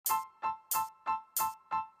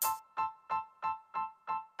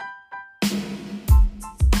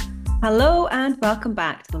Hello and welcome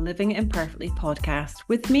back to the Living Imperfectly podcast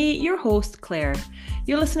with me, your host, Claire.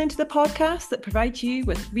 You're listening to the podcast that provides you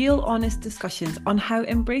with real, honest discussions on how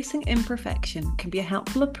embracing imperfection can be a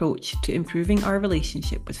helpful approach to improving our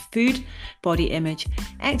relationship with food, body image,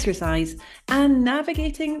 exercise, and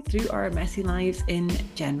navigating through our messy lives in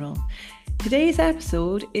general. Today's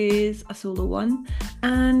episode is a solo one,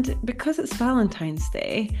 and because it's Valentine's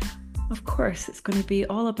Day, of course, it's going to be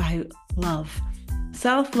all about love.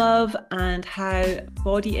 Self-love and how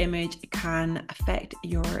body image can affect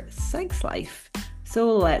your sex life.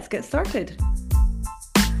 So let's get started.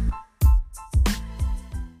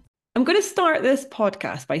 I'm going to start this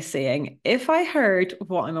podcast by saying if I heard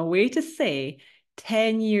what I'm away to say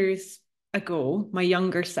 10 years ago, my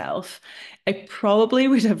younger self, I probably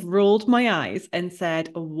would have rolled my eyes and said,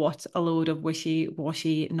 what a load of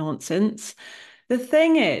wishy-washy nonsense. The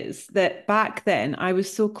thing is that back then I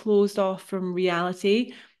was so closed off from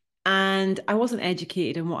reality and I wasn't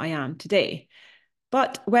educated in what I am today.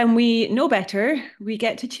 But when we know better, we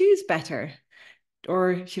get to choose better.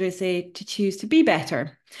 Or should I say, to choose to be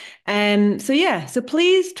better? So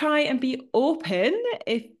please try and be open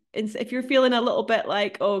if you're feeling a little bit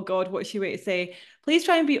like, oh God, what's she way to say? Please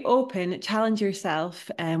try and be open, challenge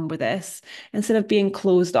yourself with this instead of being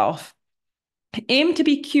closed off. Aim to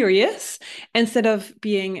be curious instead of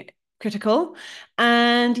being critical,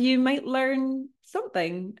 and you might learn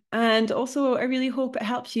something. And also, I really hope it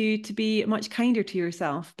helps you to be much kinder to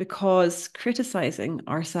yourself because criticizing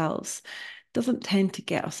ourselves doesn't tend to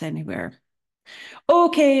get us anywhere.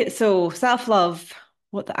 Okay, so self-love,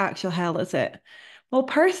 what the actual hell is it? Well,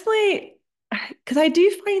 personally, because I do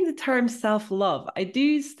find the term self-love, I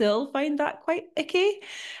do still find that quite icky.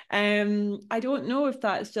 I don't know if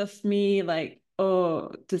that's just me, like,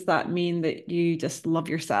 oh, does that mean that you just love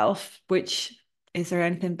yourself? Which is there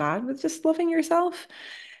anything bad with just loving yourself?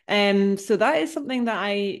 So that is something that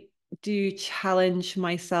I do challenge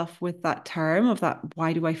myself with that term of that,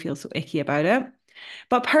 why do I feel so icky about it?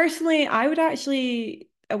 But personally, I would actually,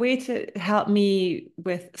 a way to help me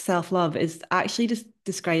with self-love is actually just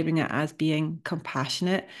describing it as being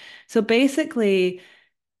compassionate. So basically,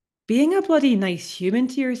 being a bloody nice human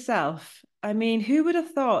to yourself. I mean, who would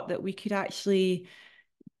have thought that we could actually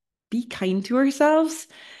be kind to ourselves?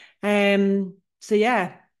 So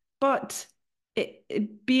yeah, but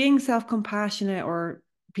being self-compassionate or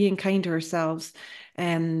being kind to ourselves,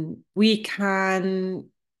 we can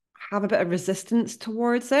have a bit of resistance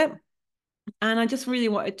towards it. And I just really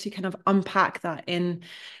wanted to kind of unpack that in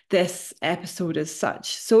this episode as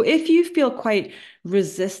such. So if you feel quite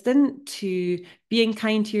resistant to being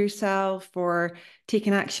kind to yourself or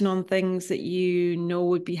taking action on things that you know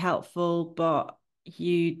would be helpful, but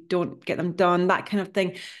you don't get them done, that kind of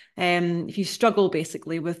thing. If you struggle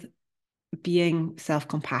basically with being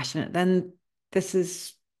self-compassionate, then this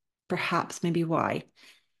is perhaps maybe why.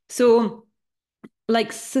 So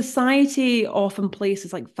like society often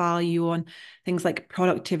places like value on things like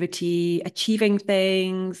productivity, achieving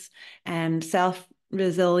things, and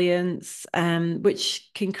self-resilience, which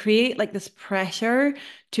can create like this pressure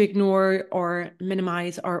to ignore or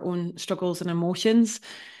minimize our own struggles and emotions.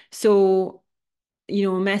 So,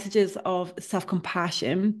 messages of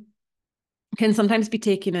self-compassion can sometimes be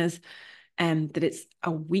taken as that it's a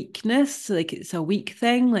weakness, like it's a weak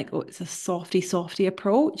thing, like oh, it's a softy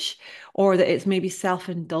approach, or that it's maybe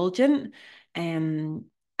self-indulgent, um,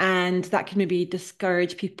 and that can maybe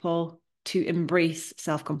discourage people to embrace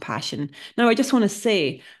self-compassion. Now, I just want to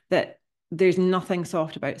say that there's nothing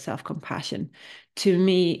soft about self-compassion. To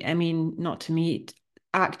me, I mean, not to me,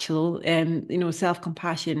 actual,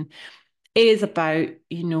 self-compassion is about,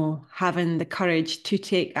 having the courage to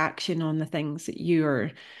take action on the things that you're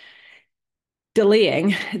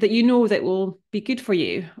delaying that you know that will be good for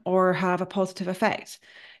you or have a positive effect.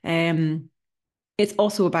 Um, it's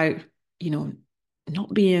also about, you know,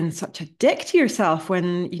 not being such a dick to yourself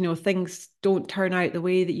when, things don't turn out the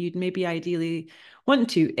way that you'd maybe ideally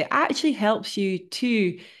want to. It actually helps you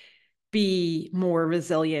to be more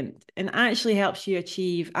resilient and actually helps you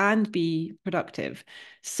achieve and be productive.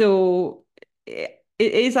 So it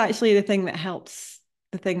is actually the thing that helps,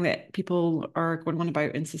 the thing that people are going on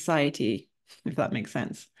about in society, if that makes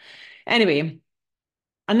sense. Anyway,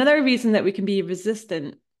 another reason that we can be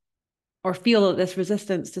resistant or feel this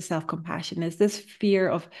resistance to self-compassion is this fear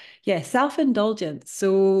of, yeah, self-indulgence.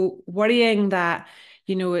 So worrying that,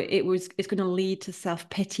 it's going to lead to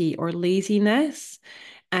self-pity or laziness.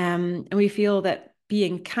 And we feel that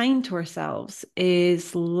being kind to ourselves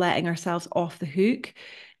is letting ourselves off the hook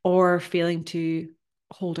or failing to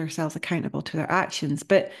hold ourselves accountable to their actions.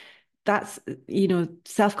 But that's,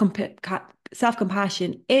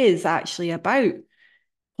 self-compassion is actually about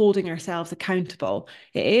holding ourselves accountable.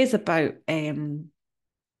 It is about, you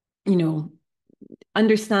know,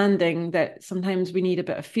 understanding that sometimes we need a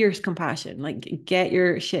bit of fierce compassion, like get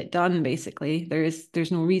your shit done, basically.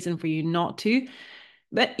 There's no reason for you not to.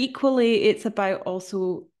 But equally, it's about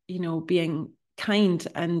also, being kind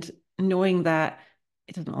and knowing that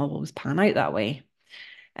it doesn't always pan out that way.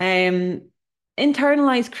 Um,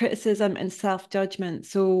 Internalized criticism and self-judgment.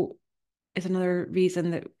 So is another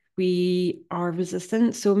reason that we are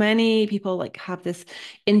resistant. So many people like have this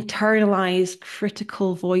internalized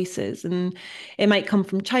critical voices, and it might come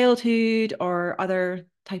from childhood or other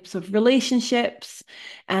types of relationships.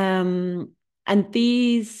 And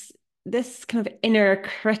this kind of inner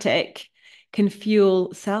critic can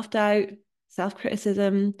fuel self-doubt,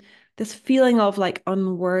 self-criticism, this feeling of like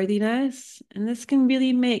unworthiness. And this can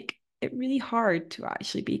really make it really hard to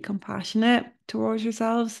actually be compassionate towards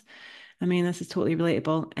yourselves. I mean, this is totally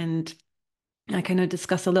relatable. And I kind of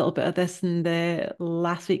discussed a little bit of this in the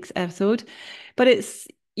last week's episode, but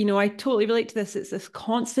I totally relate to this. It's this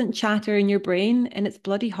constant chatter in your brain and it's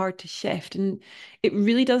bloody hard to shift. And it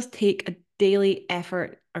really does take a daily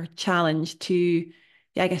effort or challenge to,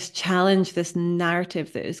 yeah, I guess, challenge this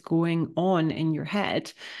narrative that is going on in your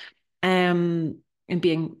head, and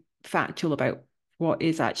being factual about what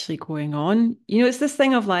is actually going on. It's this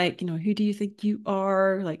thing of like, who do you think you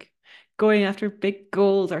are? Like going after big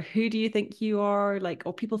goals, or who do you think you are? Like,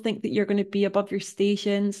 oh, people think that you're going to be above your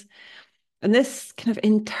stations. And this kind of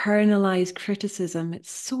internalized criticism,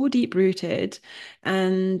 it's so deep rooted.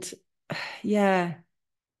 And yeah,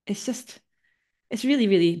 it's really,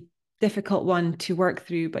 really difficult one to work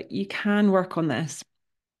through, but you can work on this.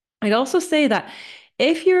 I'd also say that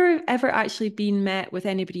if you're ever actually being met with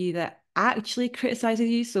anybody that actually criticizes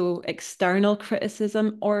you, so external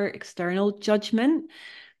criticism or external judgment,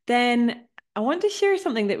 then I want to share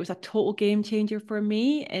something that was a total game changer for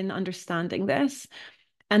me in understanding this.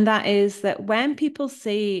 And that is that when people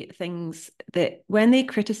say things, that when they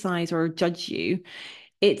criticize or judge you,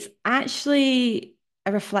 it's actually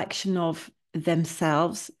a reflection of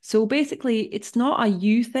themselves. So basically, it's not a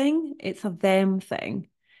you thing, it's a them thing.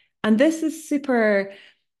 And this is super,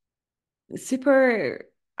 super,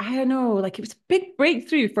 I don't know, like it was a big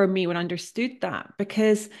breakthrough for me when I understood that.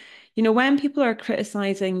 Because, when people are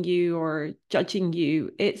criticizing you or judging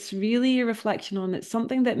you, it's really a reflection on it's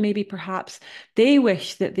something that maybe perhaps they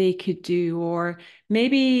wish that they could do, or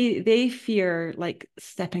maybe they fear like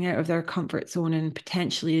stepping out of their comfort zone and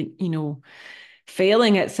potentially,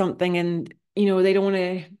 failing at something, and they don't want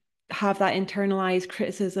to have that internalized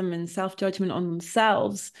criticism and self-judgment on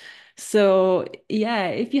themselves. So yeah,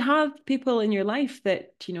 if you have people in your life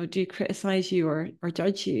that do criticize you or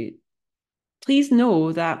judge you, please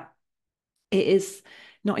know that it is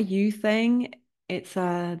not a you thing, it's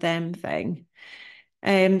a them thing.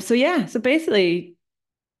 So yeah, so basically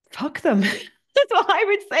fuck them. That's what I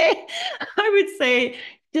would say. I would say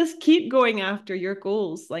just keep going after your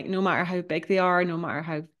goals, like no matter how big they are, no matter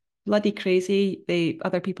how bloody crazy they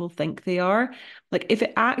other people think they are. Like if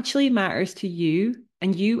it actually matters to you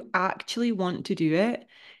and you actually want to do it,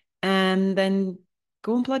 and then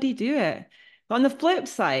go and bloody do it. But on the flip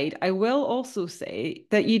side, I will also say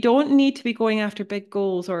that you don't need to be going after big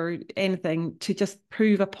goals or anything to just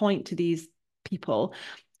prove a point to these people,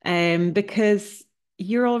 because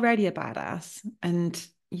you're already a badass and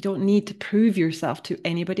you don't need to prove yourself to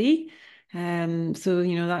anybody. So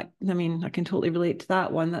that, I mean, I can totally relate to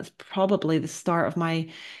that one. That's probably the start of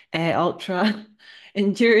my ultra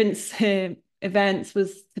endurance events,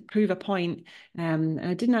 was to prove a point. And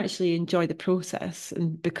I didn't actually enjoy the process,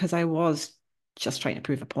 and because I was just trying to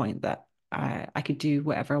prove a point that I could do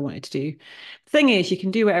whatever I wanted to do. The thing is, you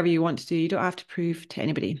can do whatever you want to do. You don't have to prove to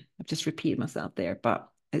anybody. I've just repeated myself there, but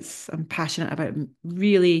I'm passionate about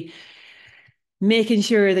really making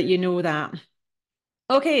sure that you know that.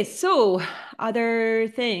 Okay, so other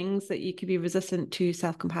things that you could be resistant to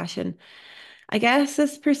self-compassion. I guess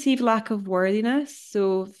this perceived lack of worthiness.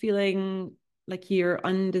 So feeling like you're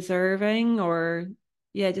undeserving, or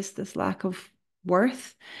yeah, just this lack of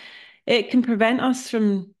worth. It can prevent us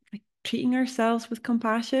from like treating ourselves with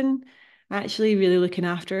compassion, actually really looking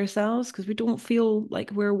after ourselves, because we don't feel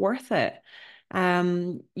like we're worth it.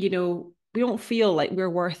 We don't feel like we're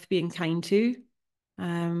worth being kind to.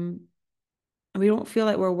 Um, and we don't feel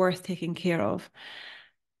like we're worth taking care of.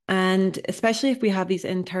 And especially if we have these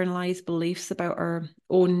internalized beliefs about our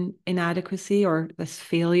own inadequacy or this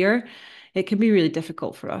failure, it can be really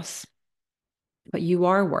difficult for us. But you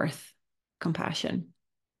are worth compassion.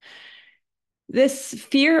 This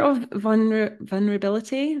fear of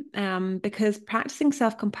vulnerability, because practicing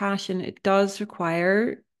self-compassion, it does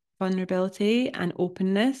require vulnerability and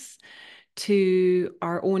openness to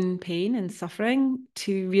our own pain and suffering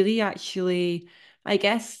to really actually, I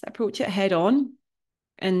guess, approach it head on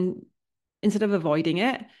and instead of avoiding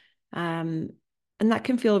it. Um, and that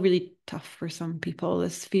can feel really tough for some people,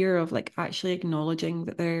 this fear of like actually acknowledging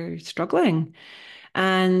that they're struggling.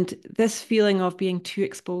 And this feeling of being too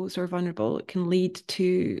exposed or vulnerable can lead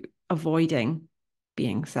to avoiding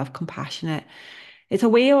being self-compassionate. It's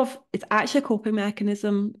actually a coping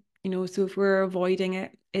mechanism, so if we're avoiding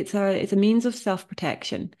it, it's a means of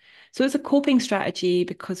self-protection. So it's a coping strategy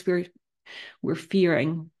because we're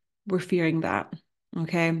fearing, we're fearing that.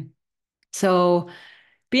 Okay. So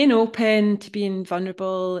being open to being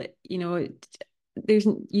vulnerable, there's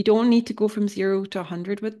you don't need to go from 0 to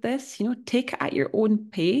 100 with this, take it at your own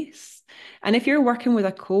pace. And if you're working with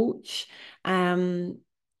a coach, um,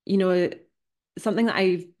 you know, something that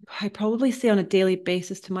I probably say on a daily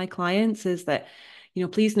basis to my clients is that,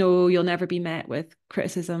 please know you'll never be met with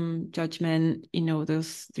criticism, judgment.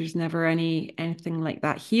 There's never anything like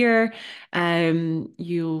that here.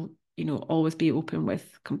 You'll always be open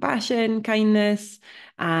with compassion, kindness,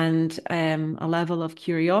 and a level of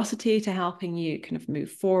curiosity to helping you kind of move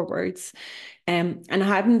forwards. And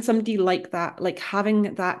having somebody like that, like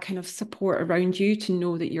having that kind of support around you to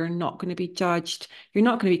know that you're not going to be judged, you're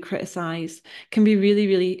not going to be criticized, can be really,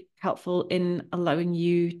 really helpful in allowing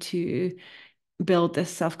you to build this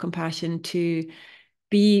self-compassion, to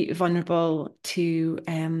be vulnerable, to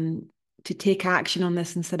take action on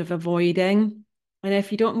this instead of avoiding. And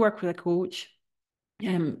if you don't work with a coach,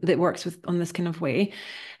 that works with on this kind of way,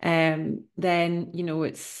 then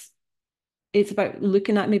it's about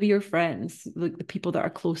looking at maybe your friends, like the people that are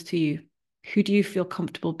close to you. Who do you feel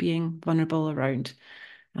comfortable being vulnerable around?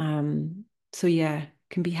 Um, so yeah,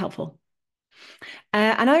 can be helpful.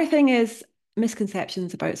 Another thing is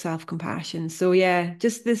misconceptions about self-compassion. So yeah,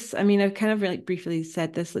 just this, I mean, I've kind of really briefly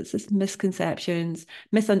said this, it's just misconceptions,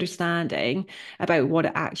 misunderstanding about what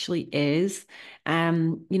it actually is.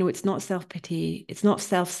 It's not self-pity, it's not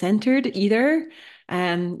self-centered either.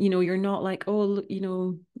 You're not like, oh,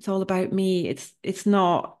 it's all about me. It's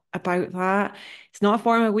not about that. It's not a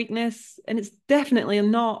form of weakness, and it's definitely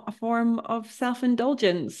not a form of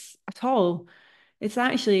self-indulgence at all. It's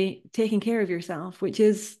actually taking care of yourself, which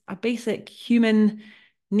is a basic human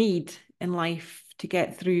need in life to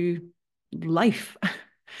get through life.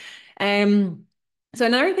 um, so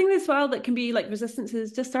another thing as well that can be like resistance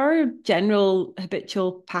is just our general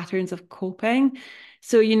habitual patterns of coping.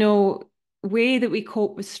 So, way that we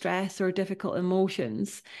cope with stress or difficult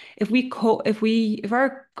emotions. If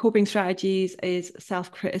our coping strategies is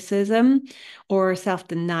self-criticism or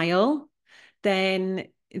self-denial, then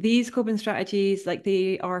these coping strategies, like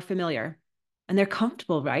they are familiar and they're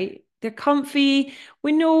comfortable, right? They're comfy.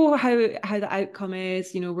 We know how the outcome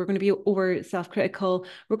is. We're going to be over self-critical.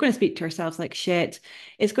 We're going to speak to ourselves like shit.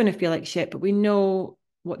 It's going to feel like shit, but we know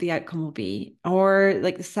what the outcome will be. Or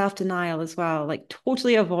like the self-denial as well, like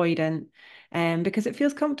totally avoidant, because it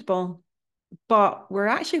feels comfortable, but we're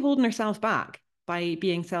actually holding ourselves back by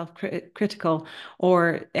being self-critical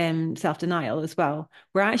or self-denial as well.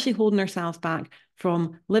 We're actually holding ourselves back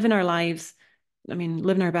from living our lives. I mean,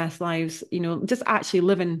 living our best lives, just actually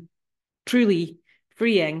living truly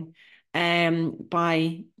freeing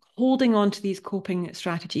by holding on to these coping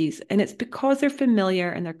strategies. And it's because they're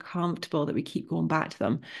familiar and they're comfortable that we keep going back to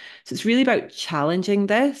them. So it's really about challenging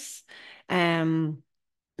this.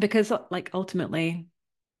 Because like ultimately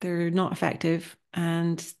they're not effective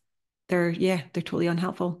and they're totally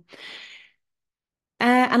unhelpful.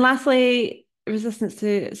 And lastly, resistance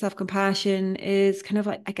to self-compassion is kind of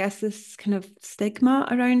like, I guess, this kind of stigma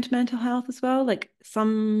around mental health as well. Like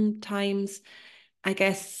sometimes, I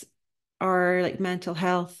guess, our like mental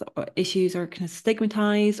health issues are kind of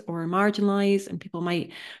stigmatized or marginalized, and people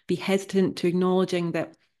might be hesitant to acknowledging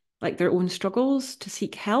that like their own struggles to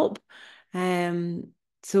seek help. Um,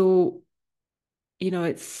 so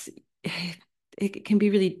it's it can be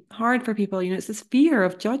really hard for people. It's this fear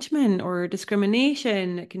of judgment or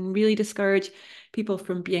discrimination. It can really discourage people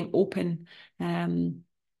from being open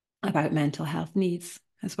about mental health needs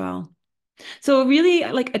as well. So really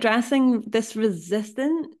like addressing this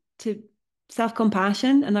resistance to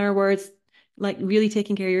self-compassion, in other words, like really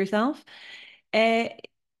taking care of yourself, uh,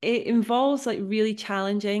 it involves like really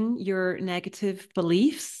challenging your negative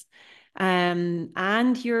beliefs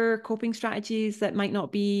and your coping strategies that might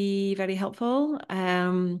not be very helpful.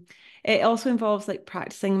 It also involves like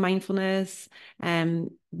practicing mindfulness,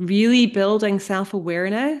 really building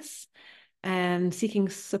self-awareness, seeking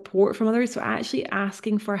support from others. So actually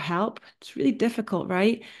asking for help, it's really difficult,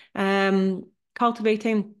 right?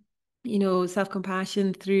 Cultivating,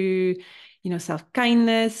 self-compassion through,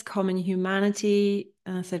 self-kindness, common humanity,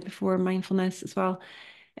 and I said before, mindfulness as well.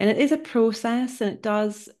 And it is a process and it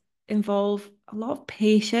does involve a lot of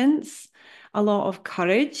patience, a lot of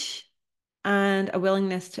courage, and a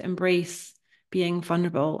willingness to embrace being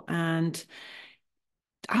vulnerable and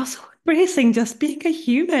also embracing just being a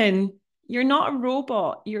human. You're not a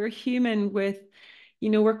robot, you're a human with,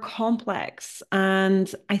 we're complex.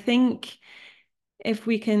 And I think if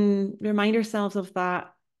we can remind ourselves of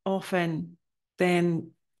that often,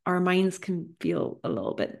 then our minds can feel a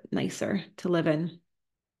little bit nicer to live in.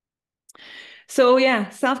 So yeah,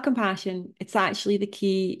 self-compassion, it's actually the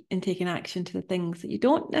key in taking action to the things that you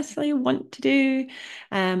don't necessarily want to do,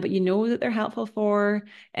 but you know that they're helpful for.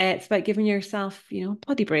 It's about giving yourself, a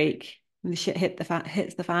bloody break when the shit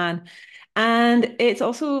hits the fan. And it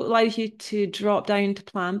also allows you to drop down to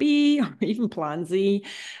plan B or even plan Z.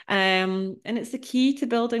 And it's the key to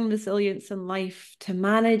building resilience in life, to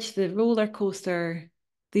manage the roller coaster,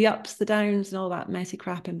 the ups, the downs, and all that messy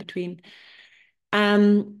crap in between.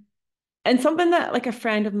 Um, and something that like a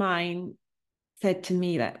friend of mine said to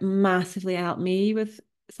me that massively helped me with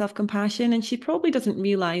self-compassion, and she probably doesn't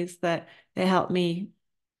realize that it helped me.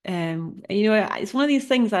 It's one of these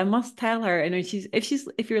things I must tell her. And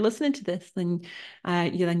if you're listening to this, then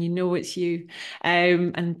then you know it's you.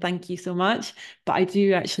 And thank you so much. But I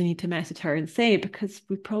do actually need to message her and say, because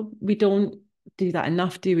we don't do that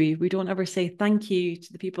enough, do we? We don't ever say thank you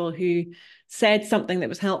to the people who said something that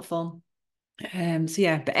was helpful. So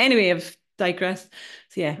yeah, but anyway, I've digressed.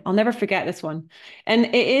 So yeah, I'll never forget this one. And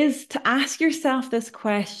it is to ask yourself this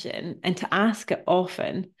question and to ask it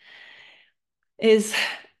often is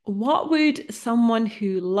what would someone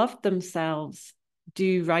who loved themselves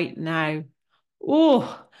do right now?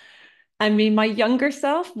 Oh, I mean, my younger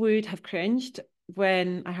self would have cringed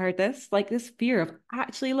when I heard this, like this fear of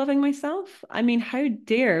actually loving myself. I mean, how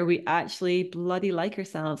dare we actually bloody like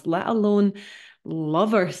ourselves, let alone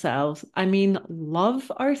love ourselves? I mean,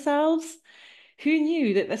 love ourselves? Who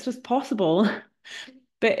knew that this was possible?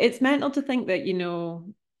 But it's mental to think that,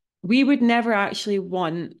 we would never actually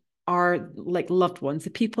want our like loved ones,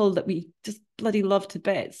 the people that we just bloody love to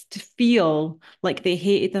bits, to feel like they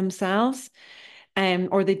hated themselves,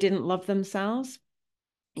 or they didn't love themselves.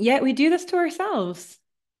 Yet we do this to ourselves.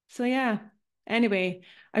 So yeah. Anyway,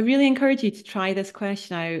 I really encourage you to try this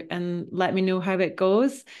question out and let me know how it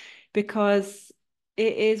goes, because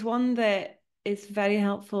it is one that is very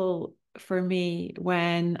helpful for me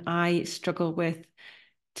when I struggle with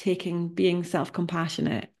being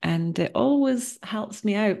self-compassionate, and it always helps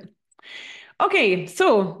me out. Okay,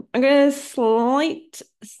 so I'm going to slight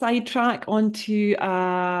sidetrack onto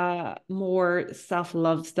more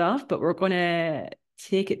self-love stuff, but we're going to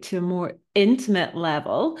take it to a more intimate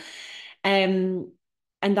level. Um,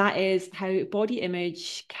 and that is how body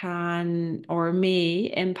image can or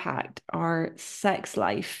may impact our sex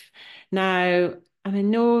life. Now, I'm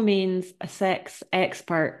in no means a sex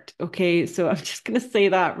expert, okay? So I'm just going to say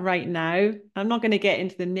that right now. I'm not going to get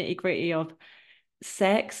into the nitty-gritty of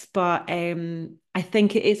sex, but I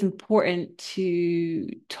think it is important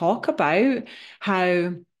to talk about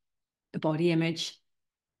how the body image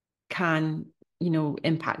can,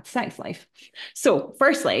 impact sex life. So,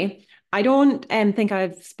 firstly, I don't think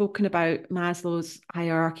I've spoken about Maslow's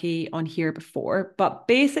hierarchy on here before, but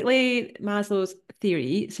basically, Maslow's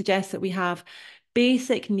theory suggests that we have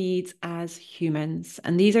basic needs as humans,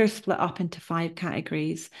 and these are split up into 5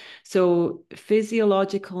 categories. So,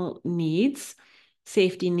 physiological needs,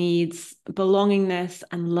 safety needs, belongingness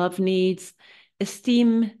and love needs,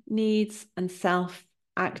 esteem needs, and self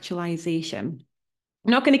actualization.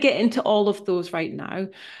 I'm not going to get into all of those right now,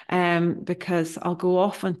 because I'll go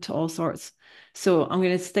off into all sorts. So I'm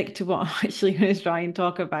going to stick to what I'm actually going to try and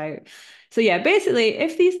talk about. So yeah, basically,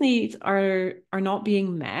 if these needs are not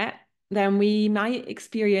being met, then we might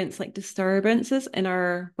experience like disturbances in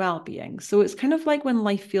our well-being. So it's kind of like when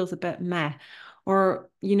life feels a bit meh, or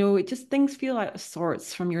it just things feel out of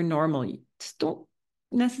sorts from your normal. You just don't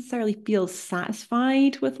necessarily feel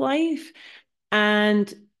satisfied with life.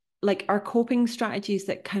 And like our coping strategies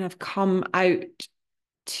that kind of come out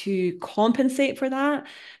to compensate for that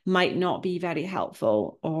might not be very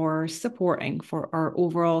helpful or supporting for our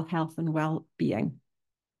overall health and well-being.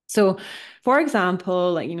 So, for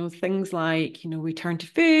example, like, things like, we turn to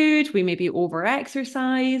food, we maybe over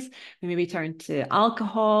exercise, we maybe turn to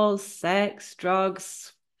alcohol, sex,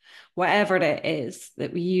 drugs, whatever it is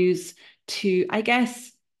that we use to, I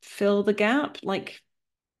guess, fill the gap, like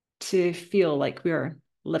to feel like we're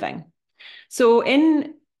living. So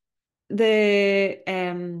in the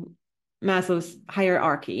Maslow's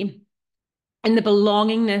hierarchy, in the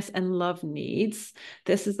belongingness and love needs,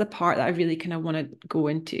 this is the part that I really kind of want to go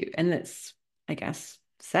into. And it's, I guess,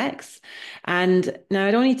 sex. And now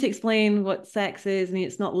I don't need to explain what sex is. I mean,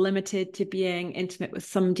 it's not limited to being intimate with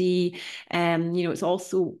somebody. It's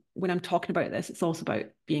also, when I'm talking about this, it's also about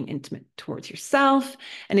being intimate towards yourself.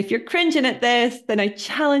 And if you're cringing at this, then I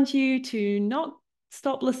challenge you to not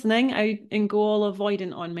stop listening out and go all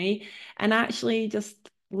avoidant on me and actually just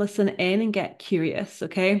listen in and get curious,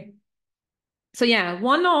 okay? So yeah,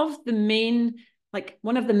 one of the many,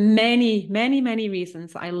 many, many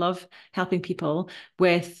reasons I love helping people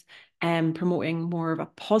with promoting more of a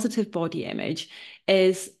positive body image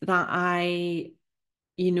is that I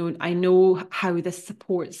know how this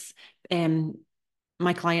supports um,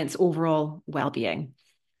 my clients' overall well-being.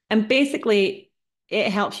 And basically, it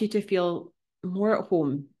helps you to feel more at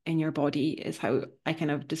home in your body, is how I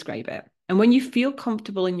kind of describe it. And when you feel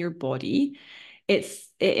comfortable in your body, it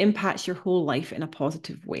impacts your whole life in a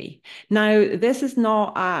positive way. Now, this is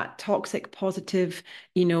not a toxic positive,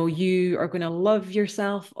 you are going to love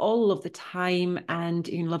yourself all of the time and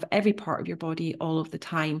you love every part of your body all of the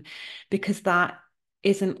time, because that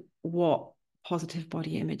isn't what positive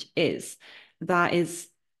body image is. That is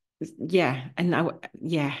yeah, and now,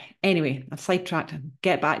 yeah. Anyway, I've sidetracked.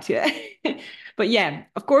 Get back to it. But yeah,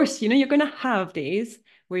 of course, you're going to have days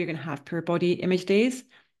where you're going to have poor body image days.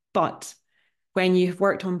 But when you've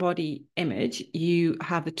worked on body image, you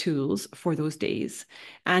have the tools for those days.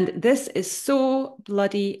 And this is so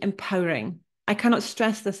bloody empowering. I cannot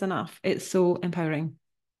stress this enough. It's so empowering.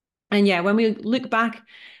 And yeah, when we look back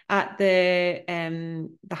at the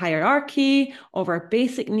hierarchy of our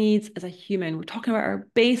basic needs as a human, we're talking about our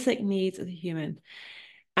basic needs as a human.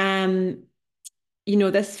 Um,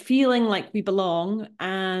 this feeling like we belong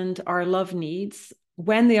and our love needs,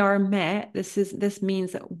 when they are met, this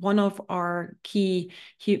means that one of our key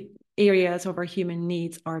areas of our human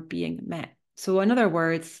needs are being met. So in other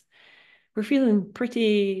words, we're feeling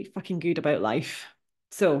pretty fucking good about life.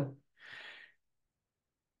 So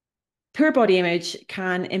poor body image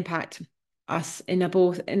can impact us in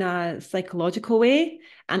both in a psychological way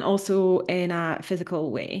and also in a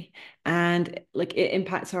physical way, and like it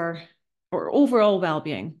impacts our overall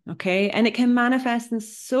well-being, okay? And it can manifest in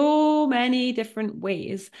so many different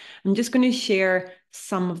ways. I'm just going to share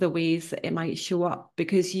some of the ways that it might show up,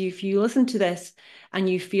 because if you listen to this and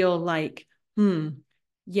you feel like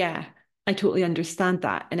yeah, I totally understand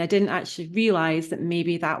that, and I didn't actually realize that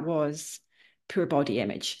maybe that was poor body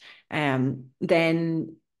image,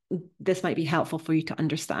 then this might be helpful for you to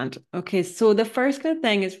understand. Okay, so the first kind of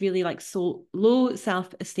thing is really like so low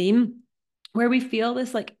self-esteem, where we feel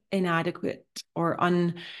this like inadequate or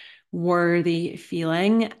unworthy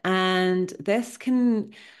feeling. And it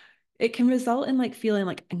can result in like feeling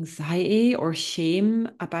like anxiety or shame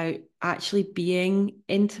about actually being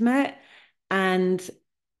intimate. And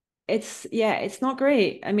it's not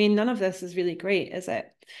great. I mean, none of this is really great, is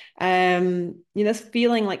it? This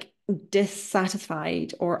feeling like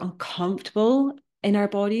dissatisfied or uncomfortable in our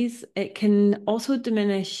bodies, it can also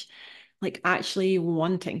diminish like actually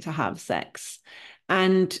wanting to have sex.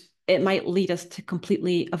 And it might lead us to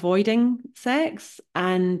completely avoiding sex.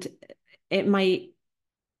 And it might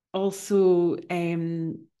also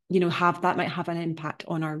have that might have an impact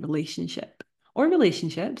on our relationship or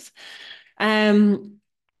relationships. Um,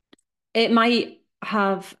 it might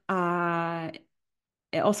have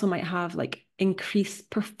it also might have like increased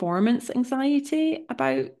performance anxiety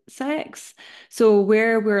about sex. So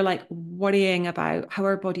where we're like worrying about how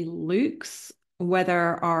our body looks,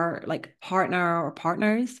 whether our like partner or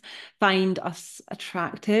partners find us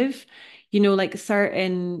attractive, like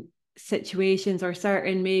certain situations or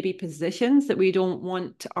certain maybe positions that we don't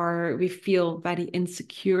want or we feel very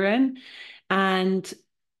insecure in. And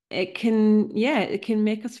it can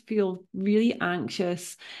make us feel really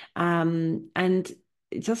anxious, and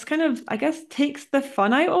it just kind of, I guess, takes the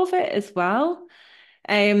fun out of it as well.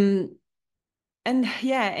 um and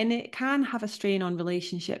it can have a strain on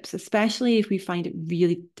relationships, especially if we find it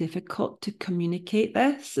really difficult to communicate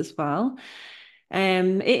this as well.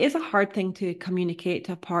 It is a hard thing to communicate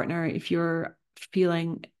to a partner if you're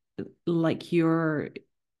feeling like you're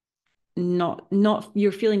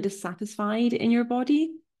feeling dissatisfied in your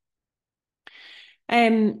body.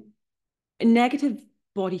 um Negative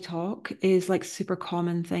body talk is like super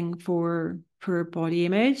common thing for body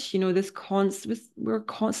image. We're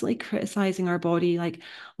constantly criticizing our body, like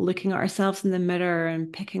looking at ourselves in the mirror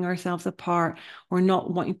and picking ourselves apart, or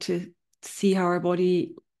not wanting to see how our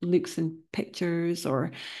body looks in pictures,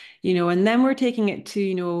 or and then we're taking it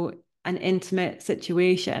to an intimate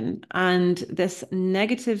situation, and this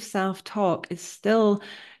negative self-talk is still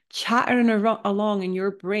chattering along in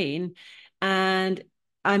your brain. And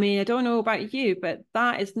I mean, I don't know about you, but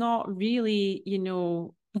that is not really,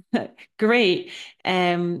 great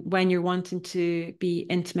when you're wanting to be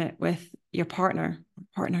intimate with your partners.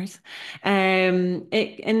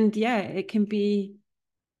 It can be,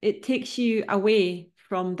 it takes you away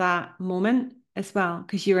from that moment as well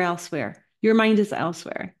because you're elsewhere. Your mind is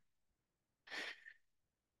elsewhere.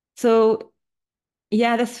 So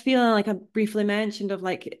yeah, this feeling like I briefly mentioned of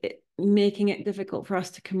like making it difficult for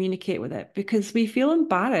us to communicate with it because we feel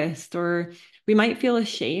embarrassed or we might feel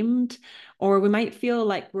ashamed or we might feel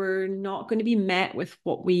like we're not going to be met with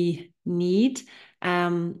what we need.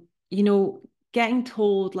 Um, you know, Getting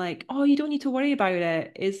told like, oh, you don't need to worry about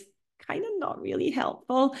it is kind of not really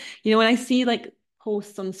helpful. When I see like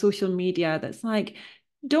posts on social media that's like,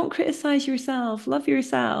 don't criticize yourself, love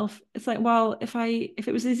yourself. It's like, well, if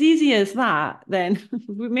it was as easy as that, then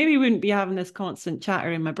maybe we wouldn't be having this constant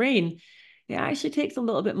chatter in my brain. It actually takes a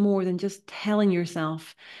little bit more than just telling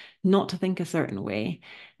yourself not to think a certain way.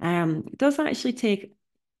 It does actually take,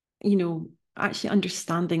 actually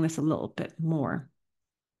understanding this a little bit more.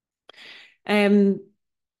 Um,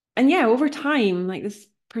 and yeah, over time, like this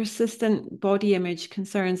persistent body image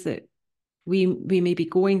concerns that we may be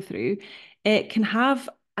going through, it can have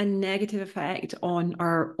a negative effect on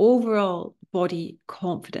our overall body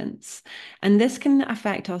confidence. And this can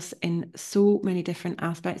affect us in so many different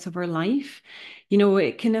aspects of our life.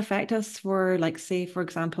 It can affect us for, like, say, for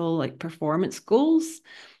example, like performance goals.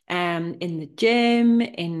 In the gym,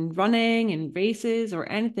 in running, in races,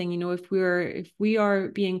 or anything, if we are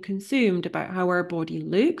being consumed about how our body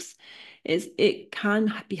looks, it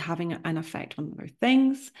can be having an effect on other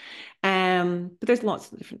things. But there's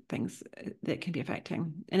lots of different things that can be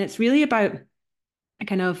affecting. And it's really about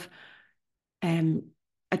kind of um,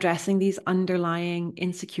 addressing these underlying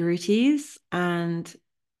insecurities and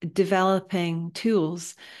developing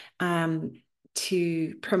tools um,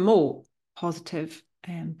 to promote positive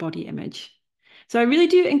body image. So I really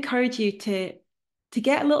do encourage you to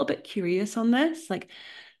get a little bit curious on this. Like,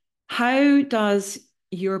 how does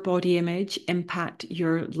your body image impact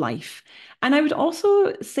your life? And I would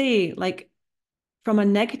also say, like, from a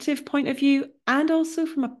negative point of view and also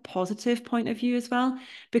from a positive point of view as well,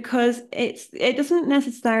 because it doesn't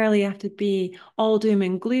necessarily have to be all doom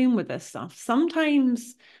and gloom with this stuff.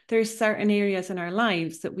 Sometimes there's certain areas in our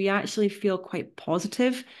lives that we actually feel quite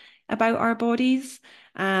positive about our bodies.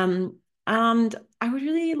 And I would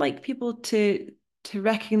really like people to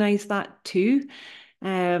recognize that too.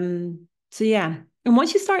 So yeah. And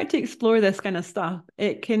once you start to explore this kind of stuff,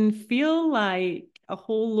 it can feel like a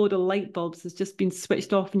whole load of light bulbs has just been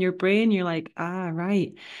switched off in your brain. You're like,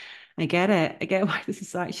 right, I get it. I get why this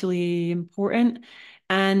is actually important.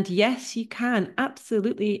 And yes, you can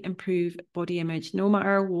absolutely improve body image, no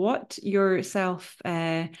matter what your self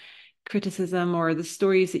criticism or the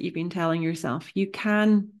stories that you've been telling yourself. You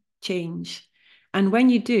can change. And when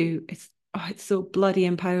you do, it's so bloody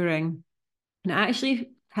empowering. And it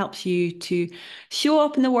actually helps you to show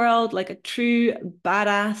up in the world like a true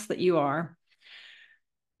badass that you are.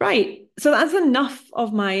 Right. So that's enough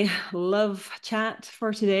of my love chat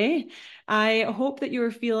for today. I hope that you're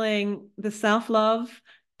feeling the self-love,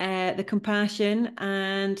 the compassion,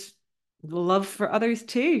 and the love for others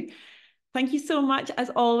too. Thank you so much, as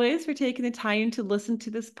always, for taking the time to listen to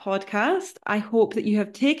this podcast. I hope that you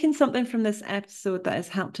have taken something from this episode that has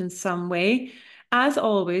helped in some way. As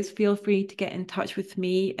always, feel free to get in touch with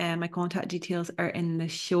me. My contact details are in the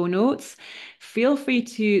show notes. Feel free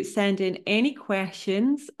to send in any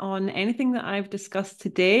questions on anything that I've discussed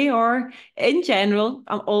today or in general.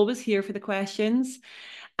 I'm always here for the questions.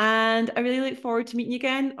 And I really look forward to meeting you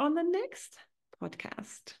again on the next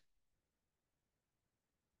podcast.